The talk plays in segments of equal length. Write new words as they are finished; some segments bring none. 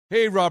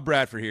Hey, Rob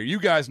Bradford here.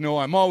 You guys know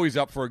I'm always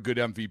up for a good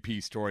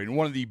MVP story, and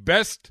one of the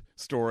best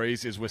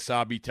stories is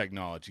Wasabi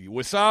Technology.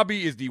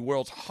 Wasabi is the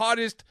world's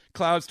hottest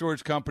cloud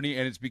storage company,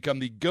 and it's become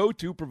the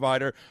go-to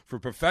provider for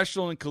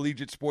professional and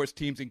collegiate sports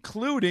teams,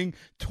 including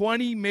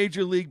 20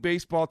 Major League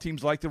Baseball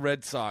teams like the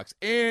Red Sox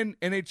and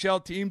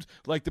NHL teams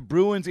like the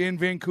Bruins and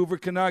Vancouver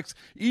Canucks.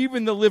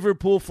 Even the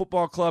Liverpool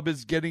Football Club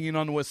is getting in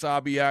on the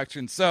Wasabi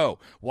action. So,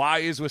 why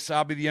is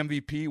Wasabi the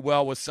MVP?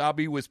 Well,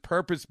 Wasabi was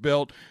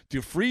purpose-built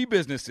to free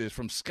businesses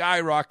from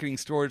skyrocketing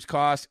storage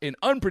costs and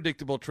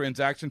unpredictable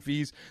transaction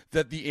fees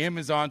that the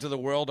Amazons of the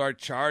world are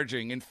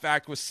charging. In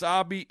fact,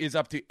 Wasabi is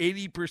up to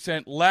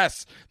 80%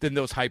 less than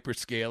those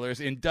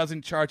hyperscalers and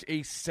doesn't charge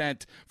a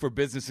cent for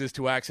businesses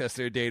to access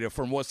their data.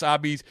 From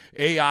Wasabi's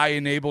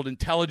AI-enabled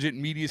intelligent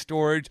media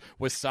storage,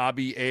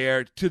 Wasabi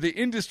Air, to the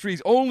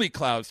industry's only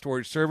cloud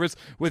storage service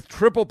with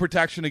triple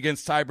protection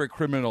against cyber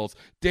criminals,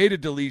 data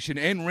deletion,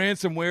 and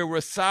ransomware,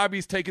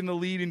 Wasabi's taken the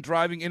lead in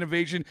driving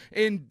innovation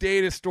in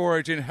data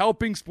storage and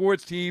helping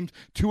sports teams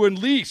to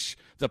unleash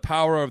the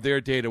power of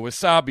their data.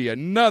 Wasabi,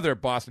 another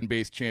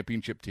Boston-based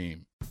championship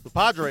team. The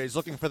Padres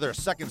looking for their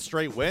second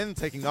straight win,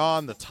 taking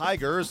on the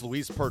Tigers.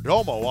 Luis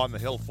Perdomo on the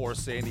hill for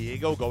San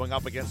Diego, going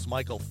up against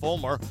Michael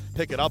Fulmer.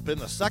 Pick it up in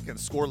the second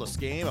scoreless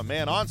game. A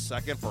man on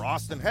second for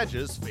Austin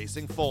Hedges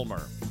facing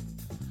Fulmer.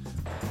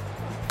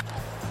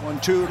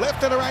 1-2,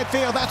 left to the right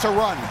field. That's a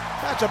run.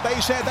 That's a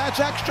base hit. That's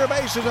extra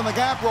bases in the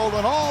gap,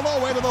 rolling all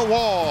the way to the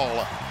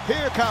wall.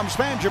 Here comes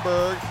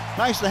Spangenberg.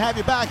 Nice to have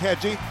you back,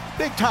 Hedgie.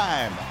 Big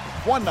time.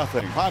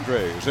 1-0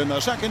 Padres in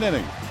the second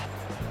inning.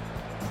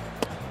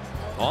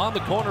 On the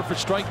corner for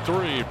strike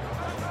three.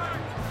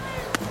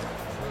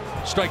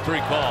 Strike three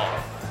call.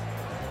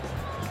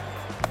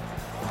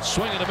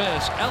 Swing and a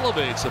miss.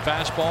 Elevates the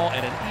fastball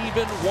and an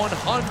even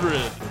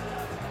 100.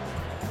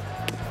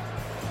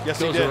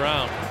 Yes, goes he did.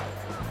 Around.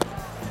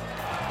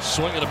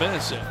 Swing and a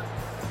miss.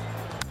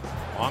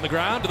 On the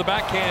ground to the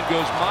backhand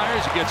goes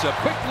Myers. He gets up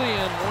quickly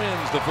and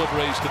wins the foot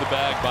race to the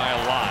bag by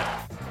a lot.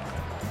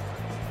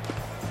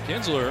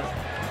 Kinsler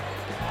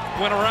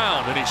went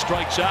around and he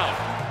strikes out.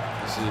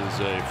 This is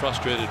a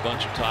frustrated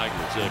bunch of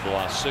Tigers. They've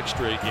lost 6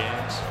 straight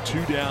games.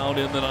 2 down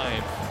in the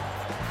 9th.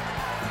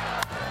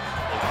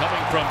 And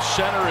coming from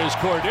center is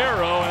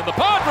Cordero, and the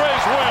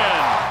Padres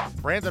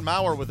win. Brandon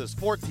Maurer with his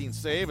 14th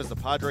save as the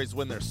Padres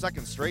win their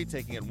second straight,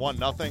 taking it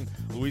 1-0.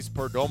 Luis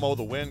Perdomo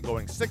the win,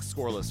 going 6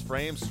 scoreless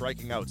frames,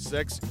 striking out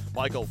 6.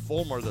 Michael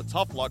Fulmer the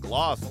tough luck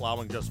loss,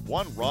 allowing just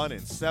 1 run in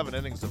 7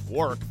 innings of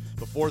work.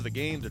 Before the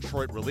game,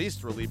 Detroit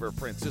released reliever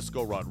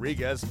Francisco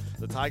Rodriguez.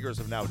 The Tigers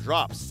have now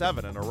dropped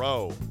 7 in a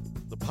row.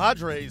 The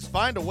Padres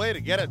find a way to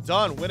get it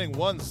done, winning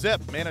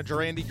 1-0. Manager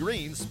Andy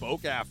Green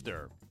spoke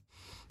after.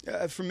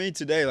 For me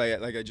today,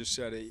 like I just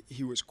said,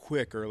 he was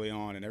quick early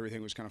on, and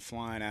everything was kind of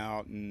flying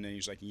out, and he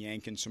was like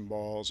yanking some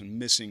balls and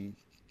missing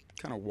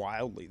kind of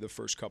wildly the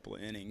first couple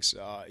of innings.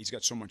 He's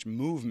got so much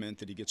movement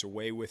that he gets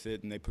away with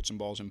it, and they put some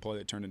balls in play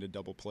that turned into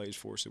double plays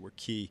for us that were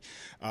key.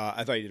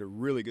 I thought he did a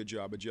really good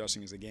job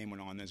adjusting as the game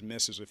went on. His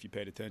misses, if you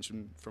paid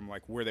attention, from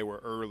like where they were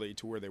early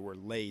to where they were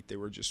late, they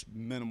were just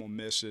minimal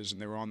misses,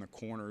 and they were on the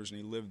corners, and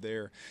he lived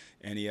there,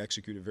 and he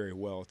executed very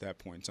well at that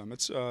point in time.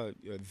 It's a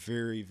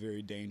very,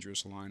 very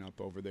dangerous lineup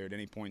over there at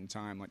any point in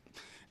time. Like,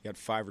 you got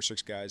 5 or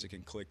 6 guys that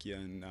can click you,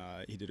 and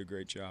he did a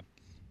great job.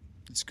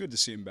 It's good to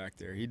see him back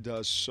there. He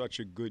does such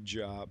a good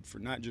job for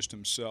not just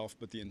himself,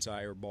 but the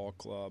entire ball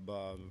club.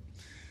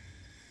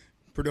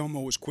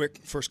 Perdomo was quick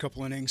first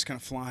couple innings, kind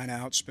of flying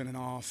out, spinning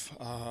off,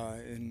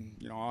 and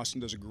Austin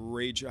does a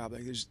great job.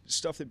 Like, there's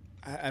stuff that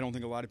I don't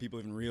think a lot of people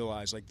even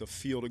realize, like the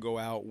feel to go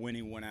out, when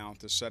he went out,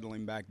 to settle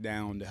him back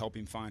down, to help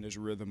him find his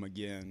rhythm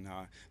again.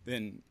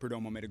 Then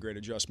Perdomo made a great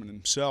adjustment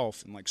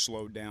himself and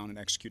slowed down and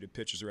executed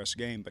pitches the rest of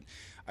the game. But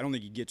I don't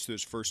think he gets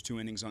those first 2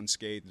 innings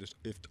unscathed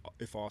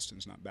if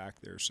Austin's not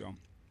back there. So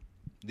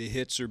the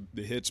hits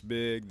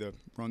big, the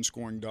run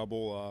scoring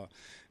double.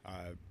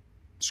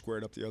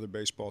 Squared up the other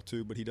baseball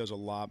too, but he does a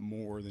lot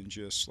more than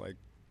just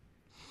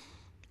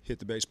hit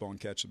the baseball and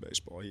catch the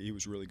baseball. He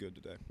was really good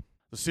today.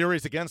 The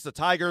series against the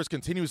Tigers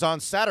continues on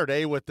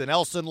Saturday with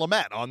Nelson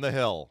Lamet on the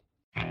hill.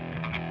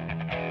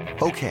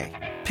 Okay,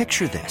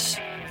 picture this.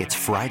 It's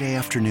Friday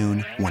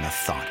afternoon when a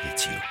thought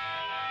hits you.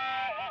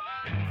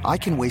 I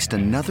can waste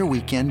another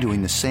weekend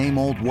doing the same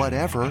old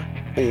whatever,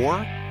 or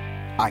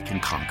I can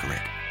conquer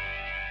it.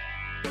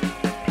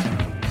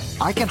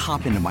 I can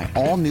hop into my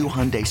all-new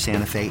Hyundai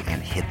Santa Fe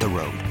and hit the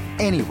road.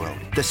 Any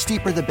road. The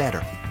steeper, the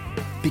better.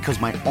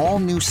 Because my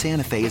all-new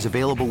Santa Fe is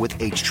available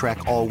with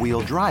H-Track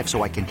all-wheel drive,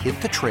 so I can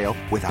hit the trail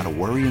without a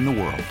worry in the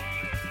world.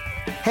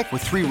 Heck,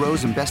 with 3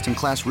 rows and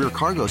best-in-class rear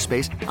cargo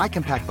space, I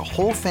can pack the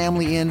whole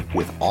family in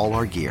with all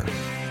our gear.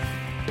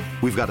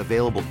 We've got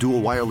available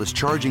dual wireless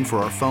charging for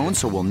our phones,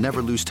 so we'll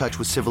never lose touch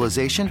with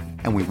civilization,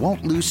 and we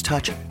won't lose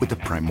touch with the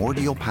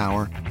primordial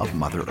power of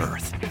Mother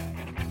Earth.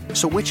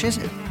 So which is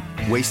it?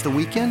 Waste the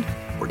weekend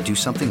or do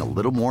something a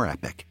little more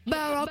epic?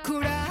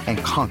 And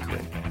conquer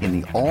it in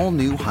the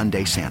all-new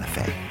Hyundai Santa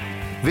Fe.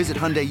 Visit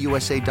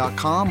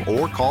HyundaiUSA.com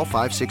or call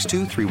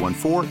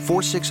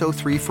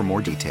 562-314-4603 for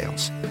more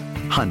details.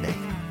 Hyundai,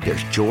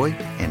 There's joy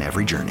in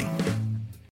every journey.